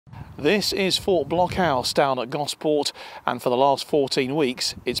This is Fort Blockhouse down at Gosport, and for the last 14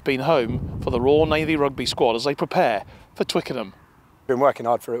 weeks it's been home for the Royal Navy rugby squad as they prepare for Twickenham. Been working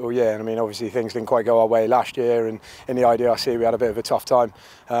hard for it all year, and I mean obviously things didn't quite go our way last year, and in the IDRC we had a bit of a tough time,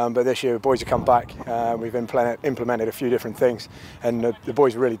 but this year the boys have come back. We've implemented a few different things, and the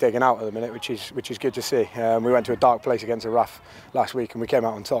boys are really digging out at the minute, which is good to see. We went to a dark place against a rough last week and we came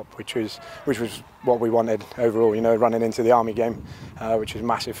out on top, which was what we wanted overall, you know, running into the Army game, which is a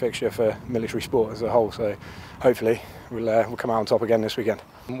massive fixture for military sport as a whole. So hopefully we'll come out on top again this weekend.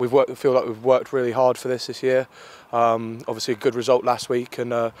 Feel like we've worked really hard for this year. Obviously a good result last week,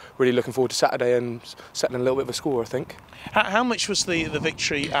 and really looking forward to Saturday and setting a little bit of a score, I think. How much was the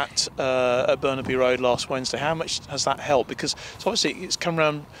victory at Burnaby Road last Wednesday? How much has that helped? Because obviously it's come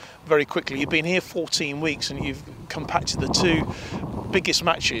around very quickly. You've been here 14 weeks and you've compacted the two biggest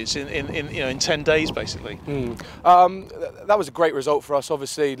matches in 10 days basically. That was a great result for us.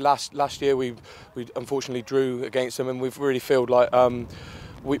 Obviously last year we unfortunately drew against them, and we've really felt like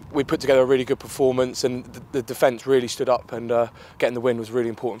we put together a really good performance, and the defence really stood up, and getting the win was really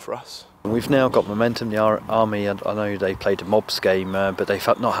important for us. We've now got momentum. The Army, I know they played a mobs game, but they've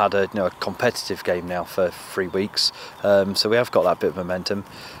not had a competitive game now for 3 weeks, so we have got that bit of momentum.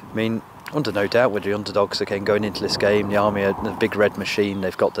 I mean, under no doubt we're the underdogs again going into this game. The Army are the big red machine.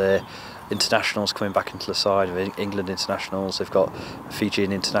 They've got their internationals coming back into the side, of England internationals. They've got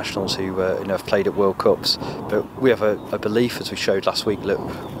Fijian internationals who have played at World Cups. But we have a belief, as we showed last week,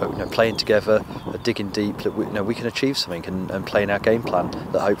 that playing together, digging deep, that we can achieve something and playing our game plan,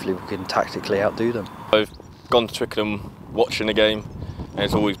 that hopefully we can tactically outdo them. I've gone to Twickenham watching the game, and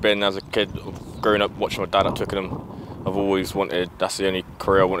it's always been, as a kid growing up watching my dad at Twickenham, I've always wanted, that's the only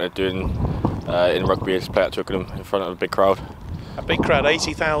career I wanted doing in rugby, is play at Twickenham in front of a big crowd. A big crowd,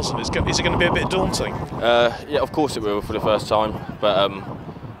 80,000, is it going to be a bit daunting? Yeah, of course it will for the first time, but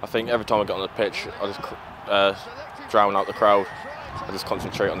I think every time I get on the pitch I just drown out the crowd. I just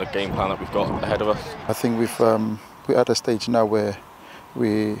concentrate on the game plan that we've got ahead of us. I think we're at a stage now where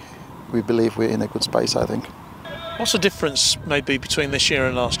we believe we're in a good space, I think. What's the difference maybe between this year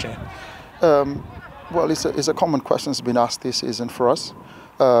and last year? Well, it's a common question that's been asked this season for us.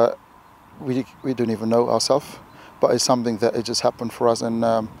 We don't even know ourselves, but it's something that it just happened for us, and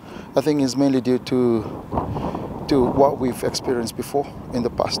I think it's mainly due to what we've experienced before in the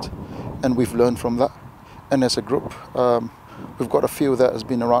past, and we've learned from that. And as a group, we've got a few that has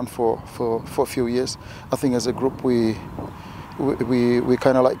been around for a few years. I think as a group we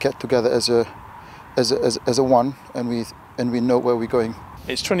kind of like get together as a one, and we know where we're going.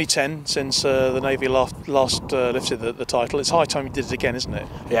 It's 2010 since the Navy last lifted the title. It's high time you did it again, isn't it?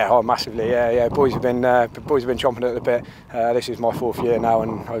 Yeah, oh, massively. Yeah. Boys have been chomping at the bit. This is my 4th year now,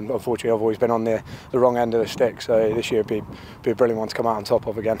 and unfortunately I've always been on the wrong end of the stick. So this year would be a brilliant one to come out on top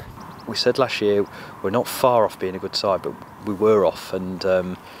of again. We said last year we're not far off being a good side, but we were off, and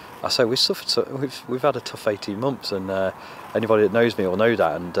I say we've suffered. We've had a tough 18 months, and anybody that knows me will know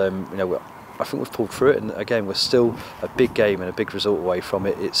that. And I think we've pulled through it, and again we're still a big game and a big result away from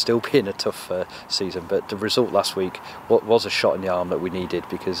it. It's still been a tough season, but the result last week was a shot in the arm that we needed,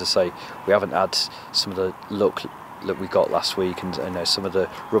 because as I say, we haven't had some of the luck that we got last week, and some of the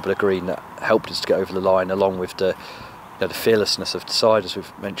rubber to green that helped us to get over the line, along with the fearlessness of the side, as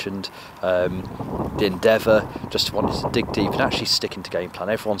we've mentioned, the endeavour, just wanting to dig deep and actually sticking to game plan.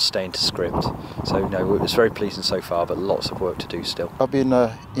 Everyone's staying to script. So it's very pleasing so far, but lots of work to do still. I've been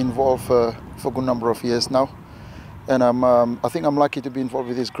involved for a good number of years now, and I think I'm lucky to be involved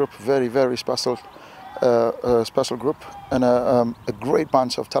with this group. Very, very special group, and a great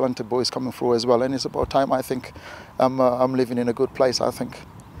bunch of talented boys coming through as well. And it's about time, I think. I'm living in a good place, I think.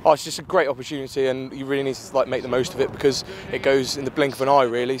 Oh, it's just a great opportunity, and you really need to make the most of it, because it goes in the blink of an eye,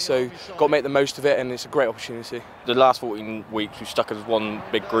 really. So got to make the most of it, and it's a great opportunity. The last 14 weeks we've stuck as one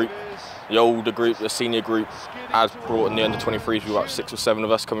big group. The older group, the senior group, has brought in the under-23s. We've got 6 or 7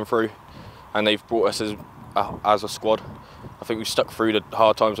 of us coming through, and they've brought us as a squad. I think we've stuck through the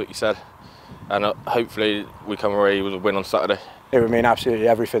hard times, like you said, and hopefully we come away with a win on Saturday. It would mean absolutely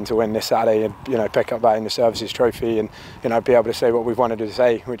everything to win this Saturday, and pick up that in the services trophy, and be able to say what we've wanted to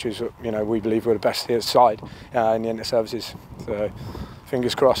say, which is we believe we're the best side in the inter-services. So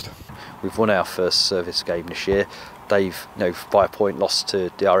fingers crossed. We've won our first service game this year. They've by a point lost to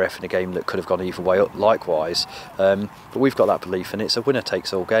DRF in a game that could have gone either way up, likewise. But we've got that belief, and it's a winner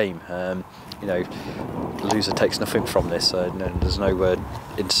takes all game. The loser takes nothing from this. There's no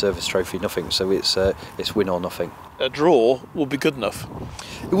inter-service trophy, nothing. So it's win or nothing. A draw would be good enough.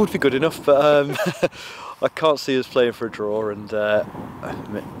 It would be good enough, but I can't see us playing for a draw, and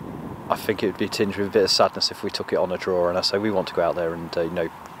I think it would be tinged with a bit of sadness if we took it on a draw. And I say we want to go out there and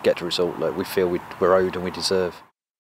get the result that we feel we're owed and we deserve.